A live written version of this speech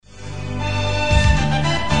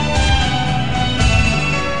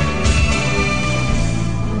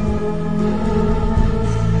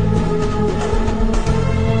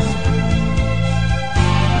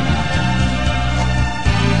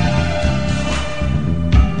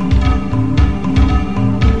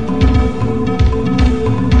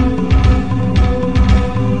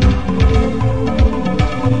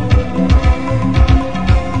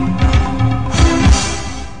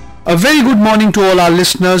A very good morning to all our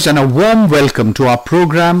listeners and a warm welcome to our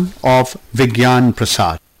program of Vigyan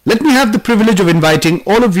Prasad. Let me have the privilege of inviting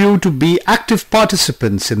all of you to be active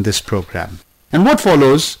participants in this program. And what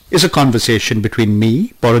follows is a conversation between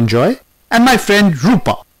me, Paranjoy, and my friend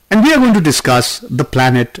Rupa. And we are going to discuss the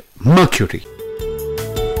planet Mercury.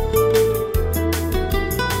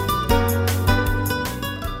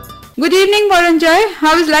 Good evening, Paranjoy.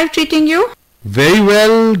 How is life treating you? Very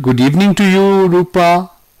well. Good evening to you,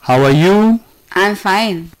 Rupa. How are you? I'm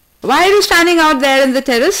fine. Why are you standing out there in the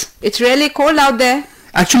terrace? It's really cold out there.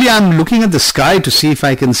 Actually, I'm looking at the sky to see if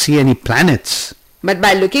I can see any planets. But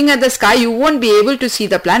by looking at the sky, you won't be able to see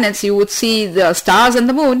the planets. You would see the stars and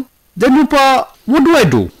the moon. Then, Rupa, what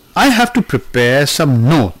do? I have to prepare some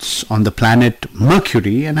notes on the planet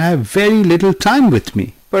Mercury and I have very little time with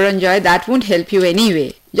me. Paranjoy, that won't help you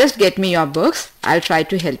anyway. Just get me your books. I'll try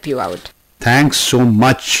to help you out. Thanks so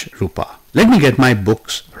much, Rupa. Let me get my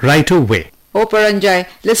books right away. Oh, Paranjoy,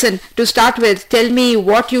 listen, to start with, tell me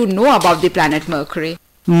what you know about the planet Mercury.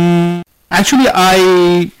 Actually,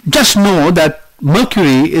 I just know that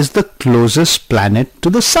Mercury is the closest planet to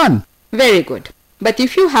the Sun. Very good. But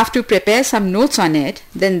if you have to prepare some notes on it,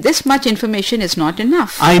 then this much information is not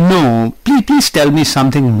enough. I know. Please tell me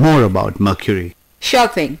something more about Mercury. Sure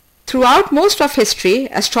thing. Throughout most of history,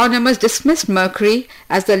 astronomers dismissed Mercury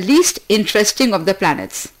as the least interesting of the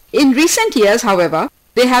planets. In recent years, however,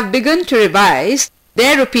 they have begun to revise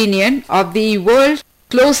their opinion of the world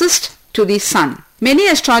closest to the Sun. Many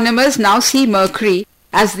astronomers now see Mercury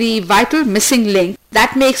as the vital missing link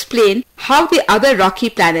that may explain how the other rocky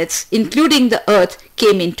planets, including the Earth,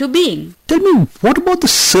 came into being. Tell me, what about the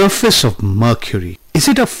surface of Mercury? Is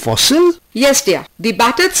it a fossil? Yes, dear. The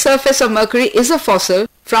battered surface of Mercury is a fossil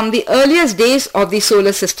from the earliest days of the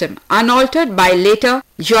solar system, unaltered by later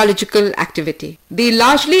geological activity. The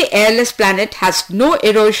largely airless planet has no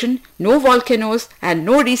erosion, no volcanoes, and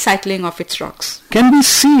no recycling of its rocks. Can we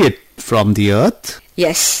see it from the Earth?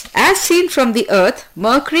 Yes, as seen from the Earth,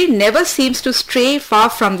 Mercury never seems to stray far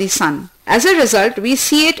from the Sun. As a result, we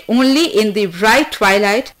see it only in the bright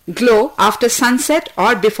twilight glow after sunset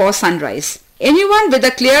or before sunrise. Anyone with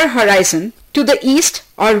a clear horizon to the east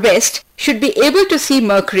or west should be able to see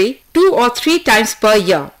Mercury 2 or 3 times per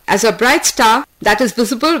year as a bright star that is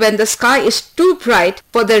visible when the sky is too bright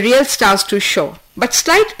for the real stars to show. But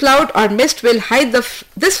slight cloud or mist will hide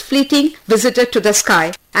this fleeting visitor to the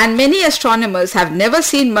sky, and many astronomers have never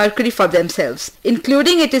seen Mercury for themselves,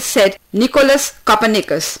 including, it is said, Nicholas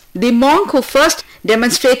Copernicus, the monk who first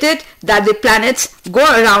demonstrated that the planets go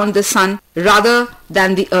around the Sun rather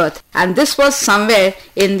than the Earth, and this was somewhere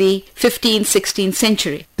in the 15th-16th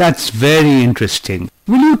century. That's very interesting.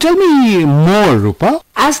 Will you tell me more, Rupa?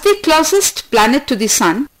 As the closest planet to the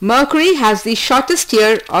Sun, Mercury has the shortest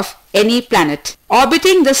year of any planet,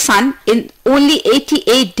 orbiting the Sun in only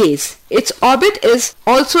 88 days. Its orbit is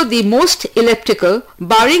also the most elliptical,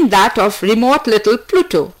 barring that of remote little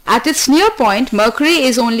Pluto. At its near point, Mercury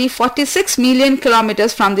is only 46 million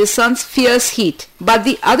kilometers from the Sun's fierce heat, but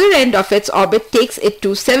the other end of its orbit takes it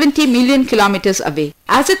to 70 million kilometers away.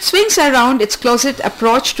 As it swings around its closest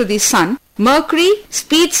approach to the Sun, Mercury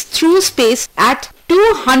speeds through space at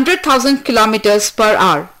 200,000 kilometers per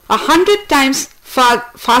hour, 100 times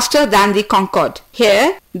faster than the Concorde.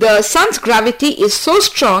 Here, the Sun's gravity is so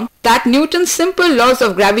strong that Newton's simple laws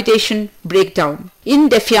of gravitation break down. In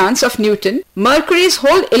defiance of Newton, Mercury's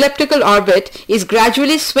whole elliptical orbit is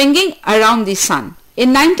gradually swinging around the Sun. In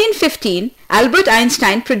 1915, Albert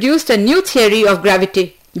Einstein produced a new theory of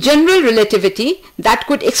gravity, general relativity, that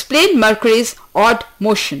could explain Mercury's odd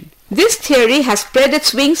motion. This theory has spread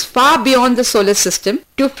its wings far beyond the solar system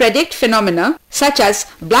to predict phenomena such as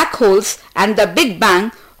black holes and the Big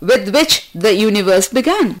Bang with which the universe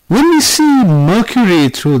began. When we see Mercury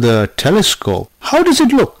through the telescope, how does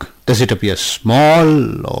it look? Does it appear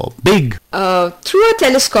small or big? Through a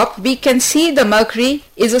telescope, we can see the Mercury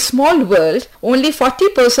is a small world, only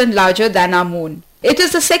 40% larger than our moon. It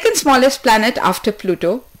is the second smallest planet after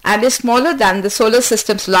Pluto and is smaller than the solar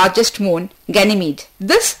system's largest moon, Ganymede.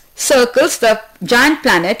 This circles the giant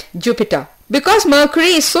planet Jupiter. Because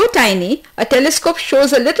Mercury is so tiny, a telescope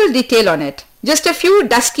shows a little detail on it, just a few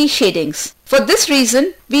dusky shadings. For this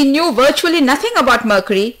reason, we knew virtually nothing about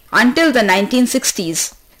Mercury until the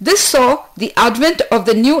 1960s. This saw the advent of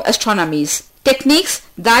the new astronomies, techniques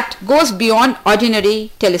that goes beyond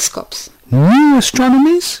ordinary telescopes. New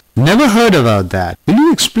astronomies? Never heard about that. Will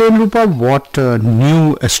you explain, Rupa, what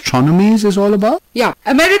New Astronomies is all about? Yeah,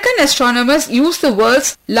 American astronomers use the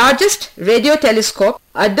world's largest radio telescope,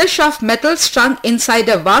 a dish of metal strung inside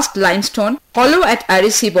a vast limestone hollow at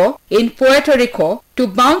Arecibo in Puerto Rico, to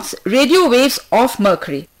bounce radio waves off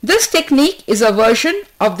Mercury. This technique is a version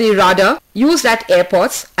of the radar used at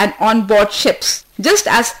airports and on-board ships. Just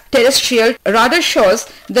as terrestrial radar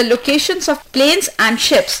shows the locations of planes and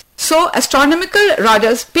ships, so astronomical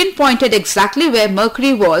radars pinpointed exactly where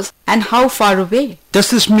Mercury was and how far away.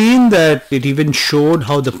 Does this mean that it even showed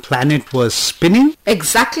how the planet was spinning?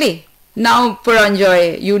 Exactly. Now,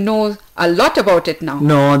 Puranjoy, you know a lot about it now.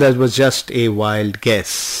 No, that was just a wild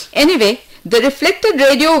guess. Anyway, the reflected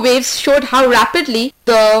radio waves showed how rapidly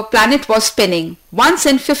the planet was spinning, once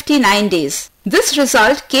in 59 days. This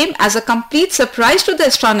result came as a complete surprise to the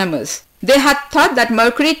astronomers. They had thought that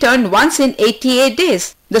Mercury turned once in 88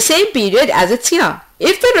 days, the same period as its year.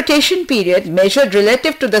 If the rotation period measured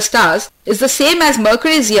relative to the stars is the same as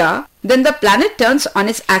Mercury's year, then the planet turns on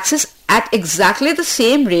its axis at exactly the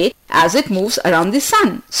same rate as it moves around the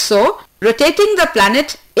sun. So, rotating the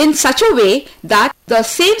planet in such a way that the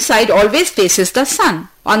same side always faces the sun.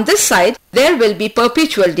 On this side, there will be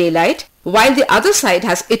perpetual daylight, while the other side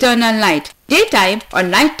has eternal night. Daytime or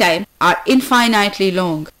nighttime are infinitely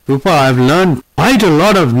long. Rupa, I've learned quite a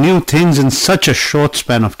lot of new things in such a short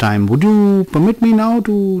span of time. Would you permit me now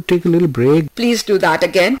to take a little break? Please do that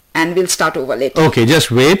again and we'll start over later. Okay,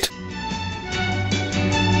 just wait.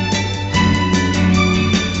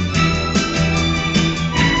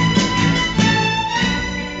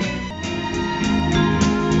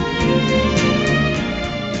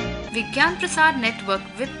 Vigyan Prasad Network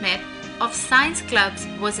VIPNet of science clubs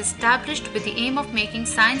was established with the aim of making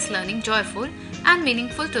science learning joyful and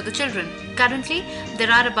meaningful to the children. Currently,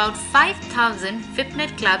 there are about 5,000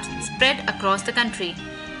 VIPNet clubs spread across the country.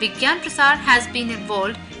 Vigyan Prasad has been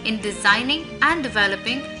involved in designing and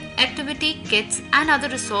developing activity kits and other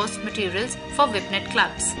resource materials for VIPNet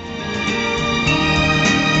clubs.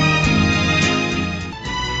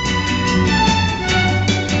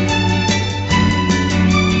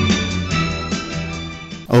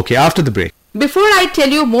 Okay, after the break. Before I tell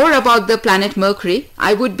you more about the planet Mercury,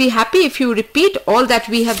 I would be happy if you repeat all that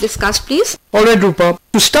we have discussed, please. Alright, Rupa.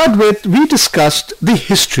 To start with, we discussed the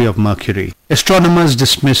history of Mercury. Astronomers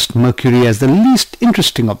dismissed Mercury as the least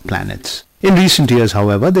interesting of planets. In recent years,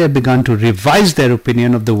 however, they have begun to revise their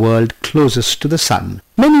opinion of the world closest to the Sun.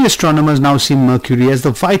 Many astronomers now see Mercury as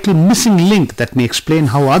the vital missing link that may explain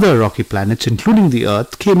how other rocky planets, including the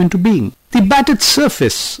Earth, came into being. The battered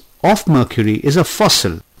surface of Mercury is a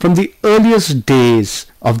fossil from the earliest days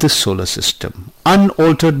of the solar system,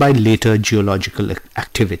 unaltered by later geological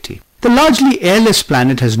activity. The largely airless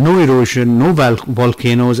planet has no erosion, no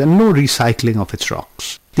volcanoes, and no recycling of its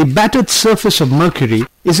rocks. The battered surface of Mercury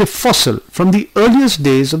is a fossil from the earliest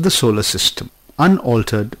days of the solar system,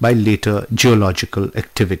 unaltered by later geological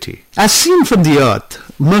activity. As seen from the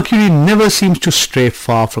Earth, Mercury never seems to stray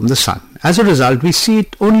far from the Sun. As a result, we see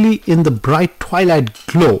it only in the bright twilight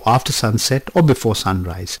glow after sunset or before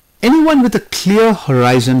sunrise. Anyone with a clear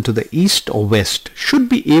horizon to the east or west should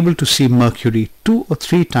be able to see Mercury 2 or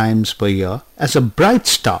 3 times per year as a bright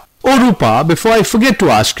star. Oh Rupa, before I forget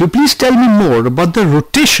to ask you, please tell me more about the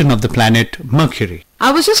rotation of the planet Mercury.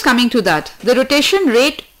 I was just coming to that. The rotation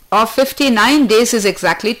rate of 59 days is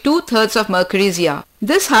exactly 2/3 of Mercury's year.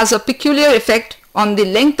 This has a peculiar effect on the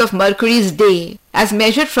length of Mercury's day as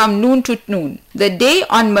measured from noon to noon. The day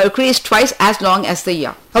on Mercury is twice as long as the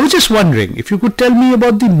year. I was just wondering if you could tell me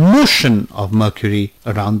about the motion of Mercury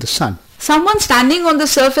around the Sun. Someone standing on the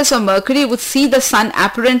surface of Mercury would see the Sun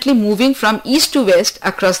apparently moving from east to west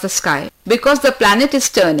across the sky because the planet is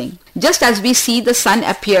turning, just as we see the Sun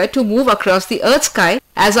appear to move across the Earth's sky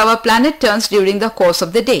as our planet turns during the course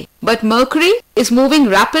of the day. But Mercury is moving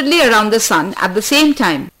rapidly around the Sun at the same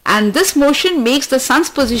time, and this motion makes the Sun's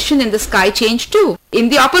position in the sky change too, in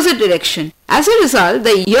the opposite direction. As a result,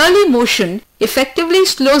 the yearly motion effectively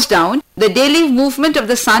slows down the daily movement of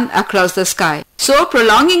the Sun across the sky, so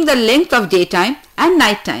prolonging the length of daytime and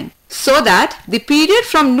nighttime, so that the period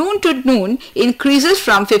from noon to noon increases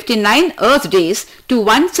from 59 Earth days to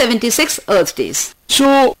 176 Earth days.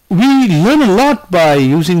 So we learn a lot by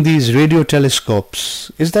using these radio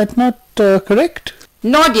telescopes. Is that not correct?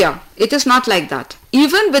 No dear, it is not like that.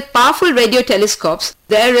 Even with powerful radio telescopes,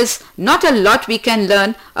 there is not a lot we can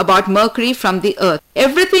learn about Mercury from the Earth.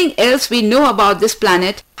 Everything else we know about this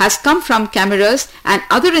planet has come from cameras and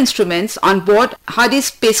other instruments on board Hardy's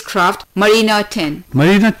spacecraft Mariner 10.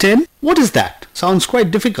 Mariner 10? What is that? Sounds quite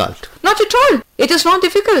difficult. No, Not at all. It is not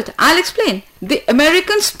difficult. I'll explain. The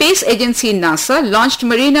American Space Agency NASA launched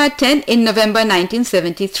Mariner 10 in November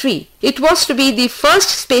 1973. It was to be the first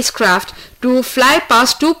spacecraft to fly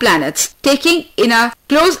past two planets, taking in a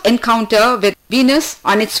close encounter with Venus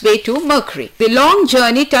on its way to Mercury. The long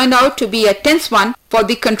journey turned out to be a tense one for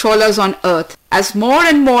the controllers on Earth, as more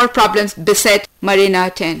and more problems beset Mariner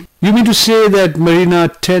 10. You mean to say that Mariner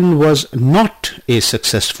 10 was not a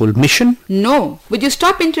successful mission? No. Would you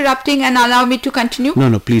stop interrupting and allow me to continue?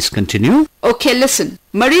 No, please continue. Okay, listen.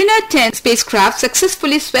 Mariner 10 spacecraft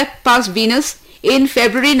successfully swept past Venus in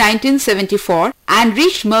February 1974 and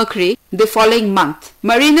reached Mercury the following month.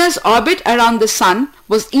 Mariner's orbit around the Sun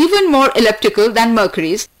was even more elliptical than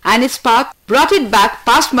Mercury's, and its path brought it back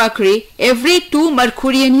past Mercury every 2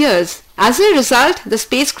 Mercurian years. As a result, the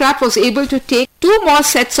spacecraft was able to take 2 more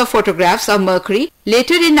sets of photographs of Mercury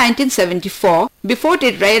later in 1974 before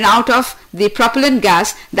it ran out of the propellant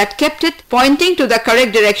gas that kept it pointing to the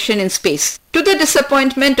correct direction in space. To the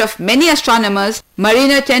disappointment of many astronomers,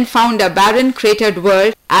 Mariner 10 found a barren cratered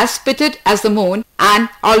world as pitted as the moon and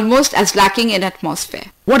almost as lacking in atmosphere.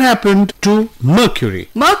 What happened to Mercury?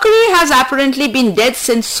 Mercury has apparently been dead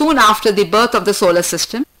since soon after the birth of the solar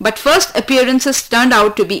system, but first appearances turned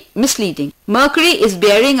out to be misleading. Mercury is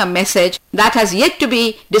bearing a message that has yet to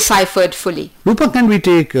be deciphered fully. Rupa, can we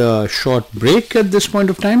take a short break at this point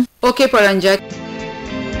of time? Okay, Paranjat.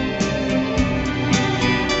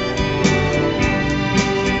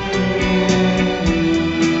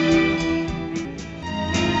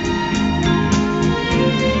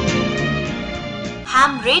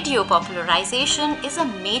 Ham radio popularization is a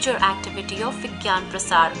major activity of Vigyan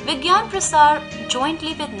Prasar. Vigyan Prasar,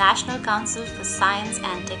 jointly with National Council for Science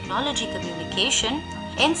and Technology Communication,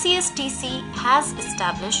 NCSTC, has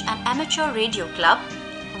established an amateur radio club,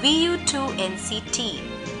 VU2NCT.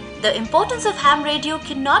 The importance of ham radio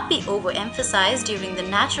cannot be overemphasized during the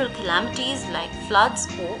natural calamities like floods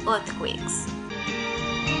or earthquakes.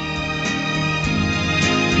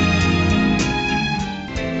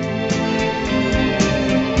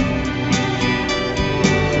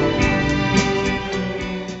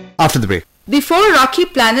 After the break. The 4 rocky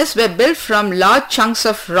planets were built from large chunks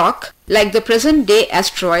of rock, like the present-day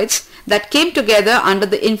asteroids, that came together under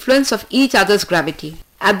the influence of each other's gravity.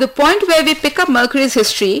 At the point where we pick up Mercury's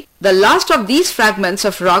history, the last of these fragments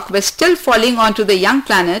of rock were still falling onto the young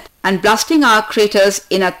planet and blasting our craters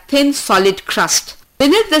in a thin solid crust.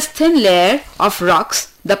 Beneath this thin layer of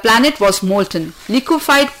rocks, the planet was molten,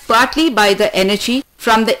 liquefied partly by the energy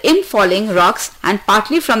from the infalling rocks and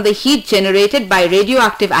partly from the heat generated by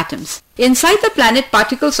radioactive atoms. Inside the planet,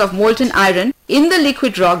 particles of molten iron in the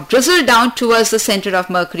liquid rock drizzled down towards the center of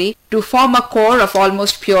Mercury to form a core of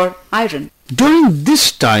almost pure iron. During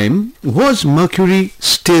this time, was Mercury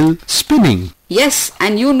still spinning? Yes,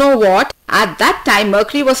 and you know what? At that time,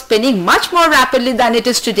 Mercury was spinning much more rapidly than it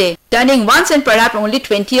is today, turning once in perhaps only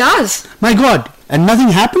 20 hours. My God, and nothing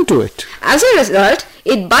happened to it. As a result,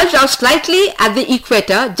 it bulged out slightly at the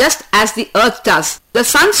equator just as the Earth does. The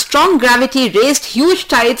Sun's strong gravity raised huge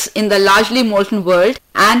tides in the largely molten world,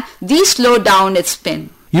 and these slowed down its spin.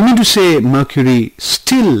 You mean to say Mercury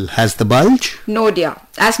still has the bulge? No, dear.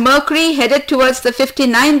 As Mercury headed towards the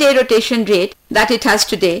 59-day rotation rate that it has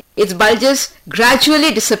today, its bulges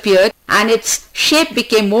gradually disappeared and its shape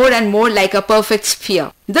became more and more like a perfect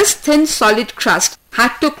sphere. This thin solid crust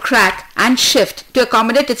had to crack and shift to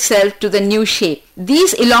accommodate itself to the new shape.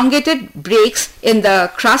 These elongated breaks in the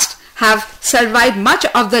crust have survived much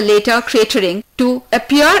of the later cratering to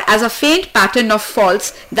appear as a faint pattern of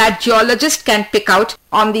faults that geologists can pick out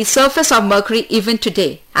on the surface of Mercury even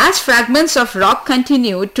today. As fragments of rock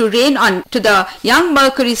continued to rain on to the young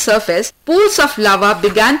Mercury surface, pools of lava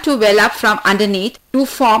began to well up from underneath to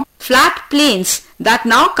form flat plains that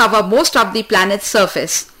now cover most of the planet's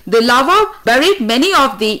surface. The lava buried many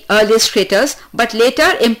of the earliest craters, but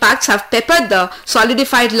later impacts have peppered the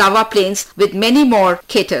solidified lava plains with many more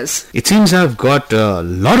craters. It seems I've got a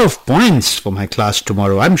lot of points for my class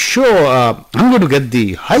tomorrow. I'm sure I'm going to get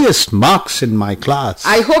the highest marks in my class.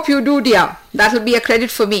 I hope you do, dear. That will be a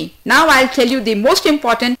credit for me. Now I'll tell you the most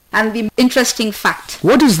important and the interesting fact.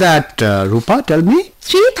 What is that, Rupa? Tell me.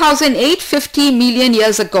 3,850 million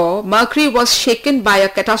years ago, Mercury was shaken by a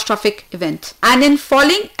catastrophic event. An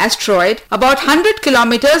infalling asteroid, about 100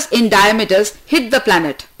 kilometers in diameter, hit the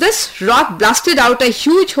planet. This rock blasted out a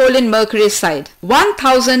huge hole in Mercury's side,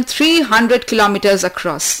 1,300 kilometers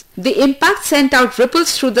across. The impact sent out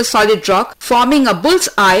ripples through the solid rock, forming a bull's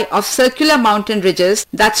eye of circular mountain ridges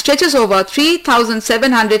that stretches over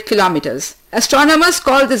 3,700 kilometers. Astronomers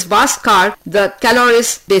call this vast scar the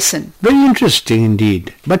Caloris Basin. Very interesting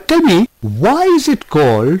indeed. But tell me, why is it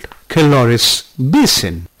called Caloris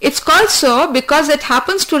Basin. It's called so because it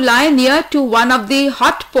happens to lie near to one of the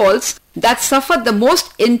hot poles that suffer the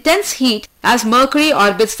most intense heat as Mercury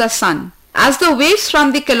orbits the Sun. As the waves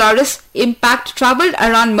from the Caloris impact traveled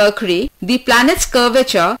around Mercury, the planet's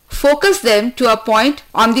curvature focused them to a point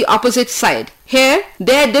on the opposite side. Here,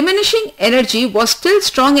 their diminishing energy was still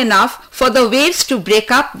strong enough for the waves to break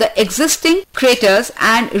up the existing craters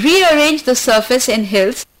and rearrange the surface in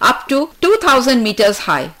hills up to 2000 meters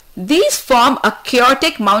high. These form a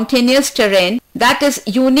chaotic mountainous terrain that is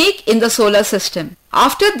unique in the solar system.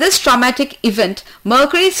 After this traumatic event,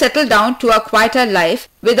 Mercury settled down to a quieter life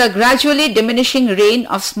with a gradually diminishing rain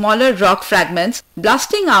of smaller rock fragments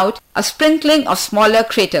blasting out a sprinkling of smaller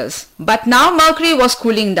craters. But now Mercury was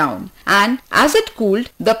cooling down, and as it cooled,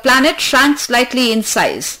 the planet shrank slightly in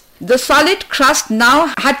size. The solid crust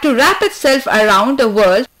now had to wrap itself around a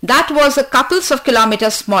world that was a couples of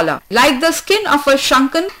kilometers smaller. Like the skin of a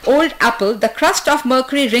shrunken old apple, the crust of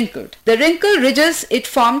Mercury wrinkled. The wrinkled ridges it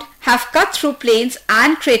formed have cut through plains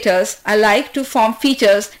and craters alike to form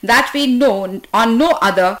features that we know on no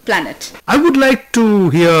other planet. I would like to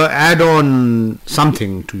here add on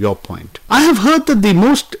something to your point. I have heard that the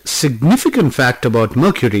most significant fact about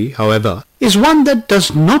Mercury, however, is one that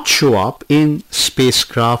does not show up in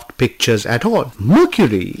spacecraft pictures at all.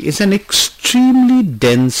 Mercury is an extremely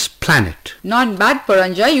dense planet. Not bad,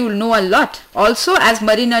 Paranjay, you'll know a lot. Also, as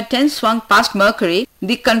Mariner 10 swung past Mercury,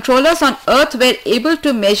 the controllers on Earth were able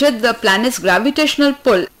to measure the planet's gravitational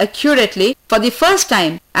pull accurately for the first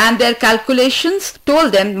time, and their calculations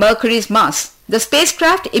told them Mercury's mass. The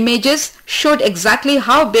spacecraft images showed exactly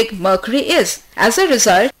how big Mercury is. As a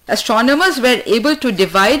result, astronomers were able to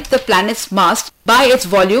divide the planet's mass by its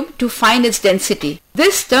volume to find its density.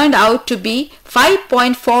 This turned out to be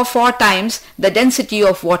 5.44 times the density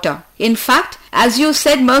of water. In fact, as you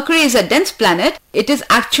said, Mercury is a dense planet. It is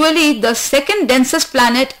actually the second densest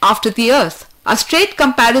planet after the Earth. A straight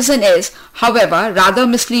comparison is, however, rather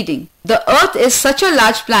misleading. The Earth is such a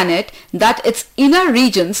large planet that its inner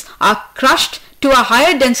regions are crushed to a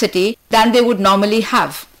higher density than they would normally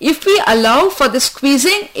have. If we allow for the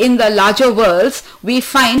squeezing in the larger worlds, we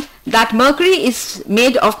find that Mercury is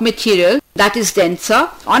made of material that is denser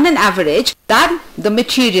on an average than the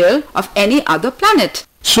material of any other planet.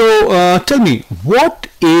 So tell me, what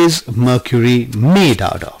is Mercury made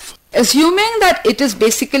out of? Assuming that it is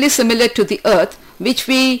basically similar to the Earth, which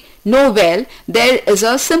we know well, there is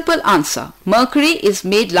a simple answer. Mercury is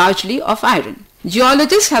made largely of iron.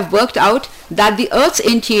 Geologists have worked out that the Earth's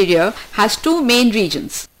interior has two main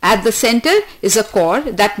regions. At the center is a core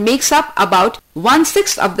that makes up about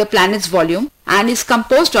 1/6 of the planet's volume and is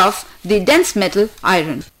composed of the dense metal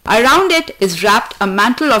iron. Around it is wrapped a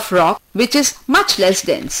mantle of rock which is much less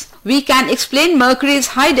dense. We can explain Mercury's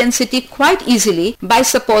high density quite easily by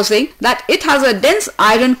supposing that it has a dense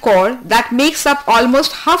iron core that makes up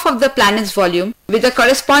almost half of the planet's volume with a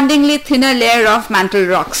correspondingly thinner layer of mantle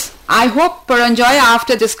rocks. I hope, Paranjoy,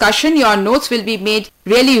 after discussion your notes will be made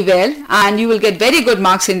really well and you will get very good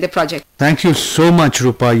marks in the project. Thank you so much,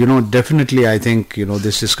 Rupa. Definitely I think,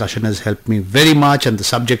 this discussion has helped me very much, and the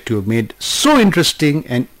subject you have made so interesting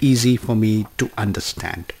and easy for me to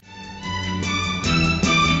understand.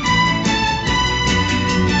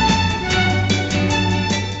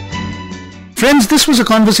 Friends, this was a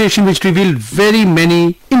conversation which revealed very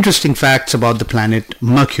many interesting facts about the planet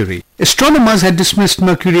Mercury. Astronomers had dismissed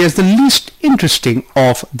Mercury as the least interesting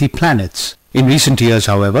of the planets. In recent years,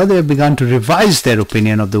 however, they have begun to revise their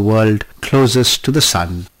opinion of the world closest to the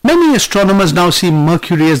Sun. Many astronomers now see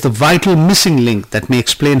Mercury as the vital missing link that may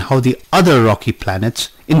explain how the other rocky planets,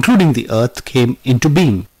 including the Earth, came into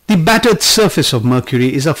being. The battered surface of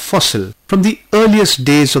Mercury is a fossil from the earliest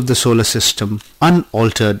days of the solar system,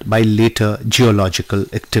 unaltered by later geological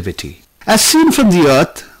activity. As seen from the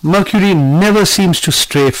Earth, Mercury never seems to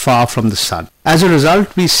stray far from the Sun. As a result,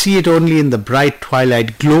 we see it only in the bright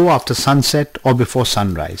twilight glow after sunset or before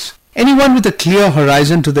sunrise. Anyone with a clear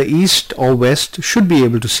horizon to the east or west should be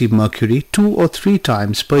able to see Mercury 2 or 3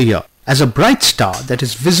 times per year, as a bright star that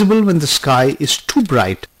is visible when the sky is too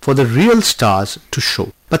bright for the real stars to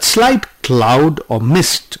show. But slight cloud or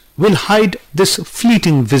mist will hide this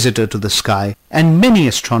fleeting visitor to the sky, and many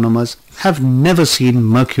astronomers have never seen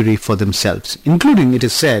Mercury for themselves, including, it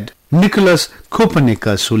is said, Nicolaus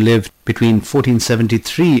Copernicus, who lived between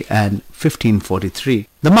 1473 and 1543,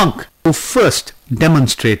 the monk who first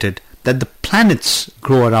demonstrated that the planets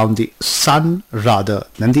grow around the Sun rather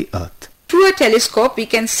than the Earth. Through a telescope, we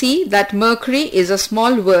can see that Mercury is a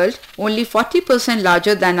small world, only 40%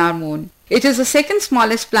 larger than our Moon. It is the second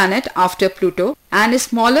smallest planet after Pluto and is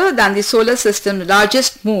smaller than the solar system's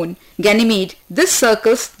largest moon, Ganymede. This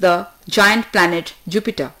circles the giant planet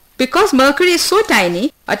Jupiter. Because Mercury is so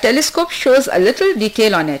tiny, a telescope shows a little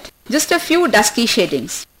detail on it, just a few dusky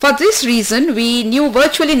shadings. For this reason, we knew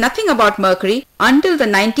virtually nothing about Mercury until the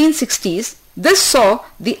 1960s. This saw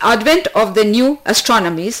the advent of the new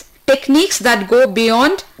astronomies, techniques that go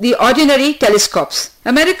beyond the ordinary telescopes.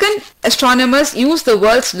 American astronomers used the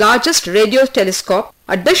world's largest radio telescope,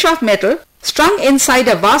 a dish of metal strung inside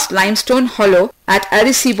a vast limestone hollow at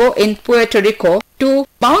Arecibo in Puerto Rico, to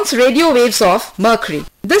bounce radio waves of Mercury.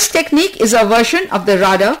 This technique is a version of the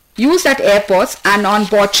radar used at airports and on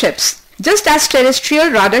board ships. Just as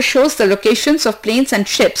terrestrial radar shows the locations of planes and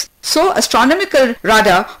ships, so astronomical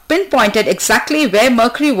radar pinpointed exactly where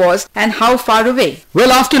Mercury was and how far away.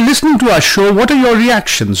 Well, after listening to our show, what are your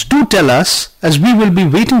reactions? Do tell us, as we will be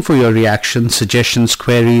waiting for your reactions, suggestions,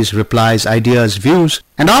 queries, replies, ideas, views.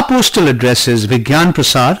 And our postal address is Vigyan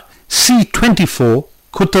Prasar, C24,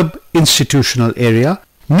 Qutb Institutional Area,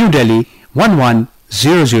 New Delhi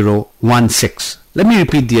 110016. Let me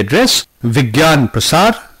repeat the address: Vigyan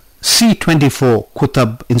Prasar, C24,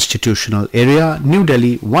 Qutb Institutional Area, New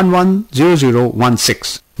Delhi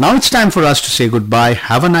 110016. Now it's time for us to say goodbye.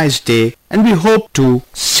 Have a nice day, and we hope to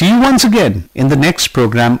see you once again in the next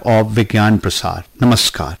program of Vigyan Prasar.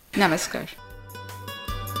 Namaskar. Namaskar.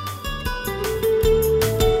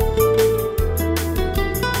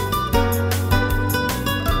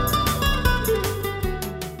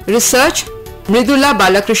 Research Mridula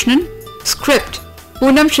Balakrishnan. Script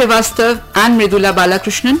Poonam Srivastav and Mridula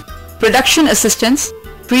Balakrishnan. Production assistants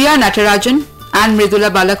Priya Natarajan and Mridula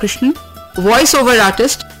Balakrishnan. Voice over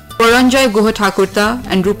artist Puranjay Guha-Thakurta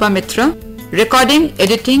and Rupa Mitra. Recording,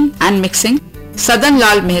 editing and mixing Sadan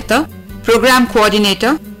Lal Mehta. Program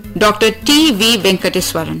coordinator Dr. T.V.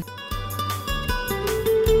 Venkateswaran.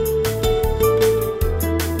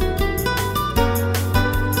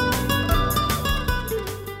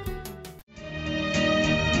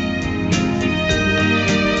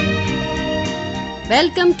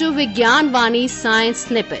 Welcome to Vigyan Vani Science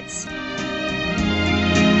Snippets.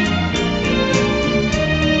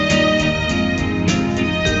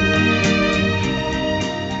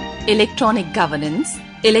 Electronic governance.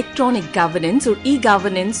 Electronic governance or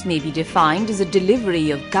e-governance may be defined as a delivery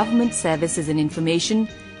of government services and information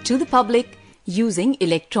to the public using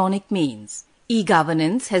electronic means.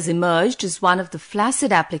 E-governance has emerged as one of the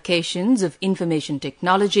flaccid applications of information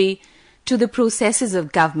technology to the processes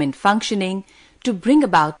of government functioning to bring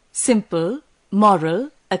about simple, moral,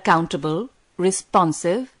 accountable,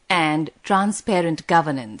 responsive and transparent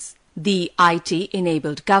governance. The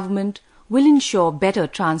IT-enabled government will ensure better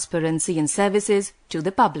transparency in services to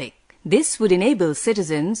the public. This would enable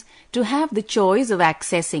citizens to have the choice of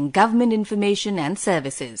accessing government information and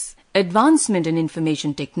services. Advancement in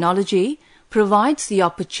information technology provides the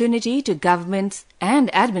opportunity to governments and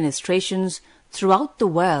administrations throughout the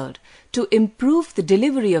world to improve the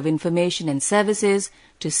delivery of information and services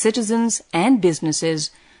to citizens and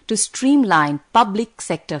businesses, to streamline public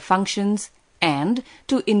sector functions, and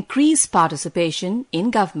to increase participation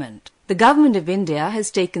in government. The Government of India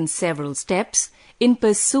has taken several steps in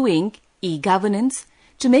pursuing e-governance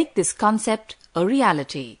to make this concept a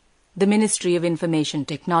reality. The Ministry of Information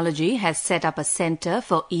Technology has set up a Centre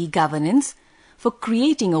for E-Governance for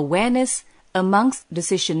creating awareness amongst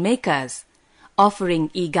decision makers, offering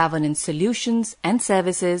e-governance solutions and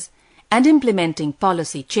services, and implementing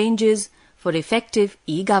policy changes for effective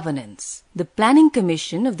e-governance. The Planning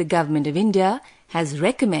Commission of the Government of India has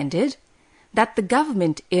recommended that the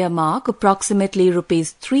government earmark approximately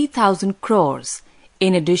Rs 3,000 crores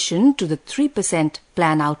in addition to the 3%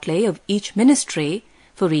 plan outlay of each ministry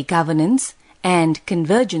for e-governance and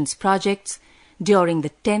convergence projects during the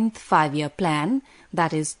 10th five-year plan,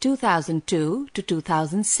 that is 2002 to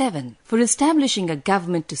 2007. For establishing a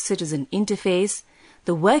government-to-citizen interface,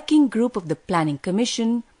 the working group of the Planning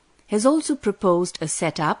Commission has also proposed a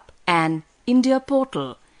set-up an India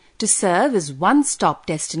portal to serve as one-stop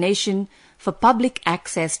destination for public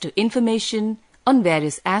access to information on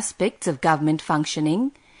various aspects of government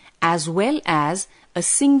functioning, as well as a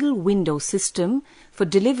single window system for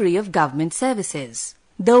delivery of government services.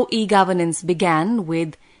 Though e-governance began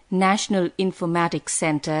with National Informatics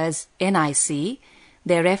Centres (NIC),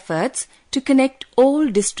 their efforts to connect all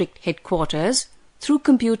district headquarters through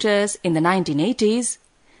computers in the 1980s,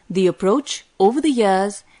 the approach over the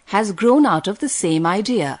years has grown out of the same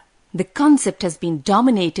idea. The concept has been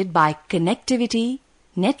dominated by connectivity,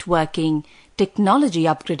 networking, technology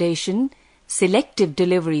upgradation, selective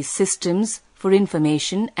delivery systems for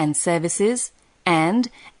information and services, and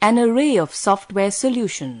an array of software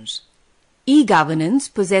solutions. E-governance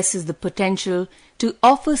possesses the potential to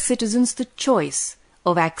offer citizens the choice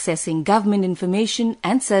of accessing government information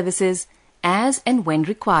and services as and when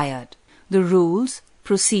required. The rules,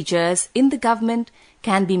 procedures in the government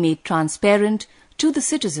can be made transparent to the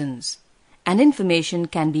citizens, and information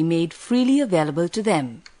can be made freely available to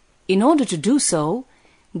them. In order to do so,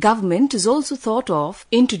 government has also thought of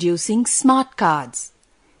introducing smart cards,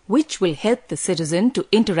 which will help the citizen to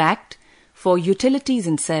interact for utilities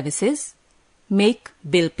and services, make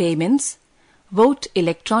bill payments, vote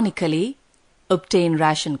electronically, obtain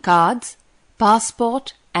ration cards,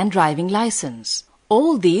 passport and driving license.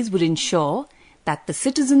 All these would ensure that the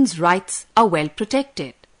citizens' rights are well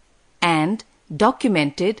protected and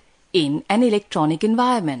documented in an electronic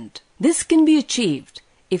environment. This can be achieved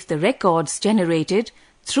if the records generated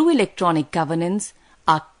through electronic governance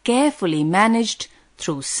are carefully managed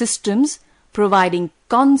through systems providing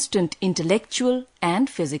constant intellectual and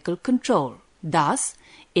physical control. Thus,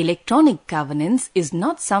 electronic governance is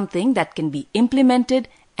not something that can be implemented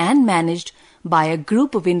and managed by a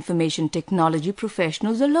group of information technology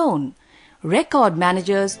professionals alone. Record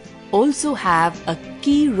managers also have a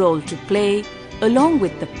key role to play along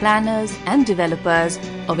with the planners and developers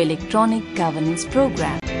of electronic governance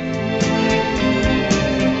programs.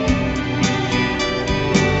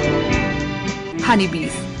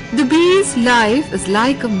 Honeybees. The bee's life is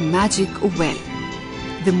like a magic well.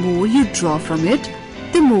 The more you draw from it,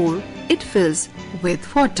 the more it fills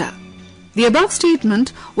with water. The above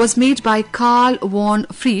statement was made by Karl von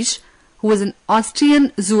Frisch, who was an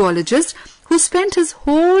Austrian zoologist who spent his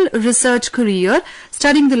whole research career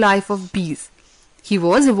studying the life of bees. He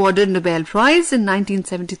was awarded Nobel Prize in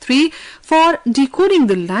 1973 for decoding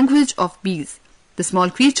the language of bees. The small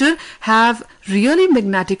creature have really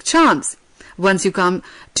magnetic charms. Once you come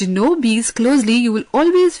to know bees closely, you will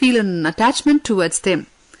always feel an attachment towards them.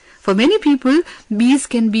 For many people, bees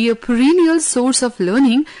can be a perennial source of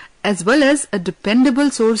learning as well as a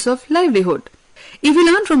dependable source of livelihood. If we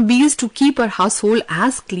learn from bees to keep our household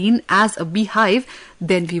as clean as a beehive,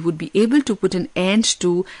 then we would be able to put an end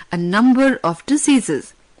to a number of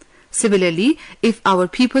diseases. Similarly, if our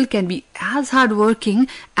people can be as hardworking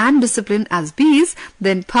and disciplined as bees,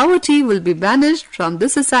 then poverty will be banished from the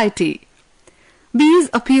society. Bees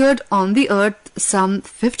appeared on the earth some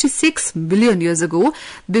 56 billion years ago,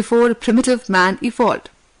 before primitive man evolved.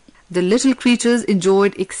 The little creatures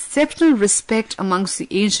enjoyed exceptional respect amongst the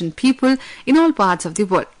ancient people in all parts of the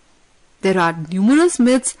world. There are numerous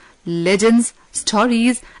myths, legends,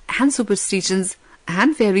 stories and superstitions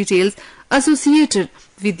and fairy tales associated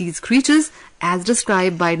with these creatures as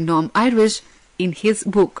described by Norm Irish in his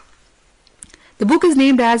book. The book is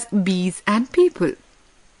named as Bees and People.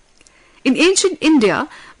 In ancient India,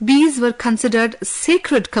 bees were considered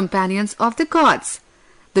sacred companions of the gods.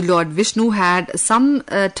 The Lord Vishnu had some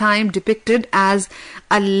time depicted as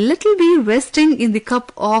a little bee resting in the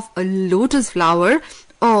cup of a lotus flower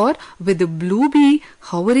or with a blue bee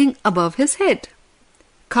hovering above his head.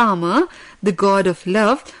 Kama, the god of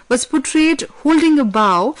love, was portrayed holding a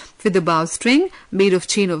bow with a bowstring made of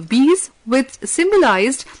chain of bees, which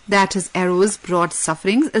symbolized that his arrows brought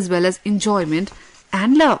sufferings as well as enjoyment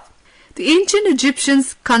and love. The ancient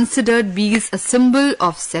Egyptians considered bees a symbol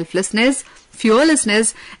of selflessness,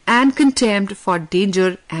 fearlessness and contempt for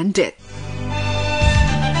danger and death.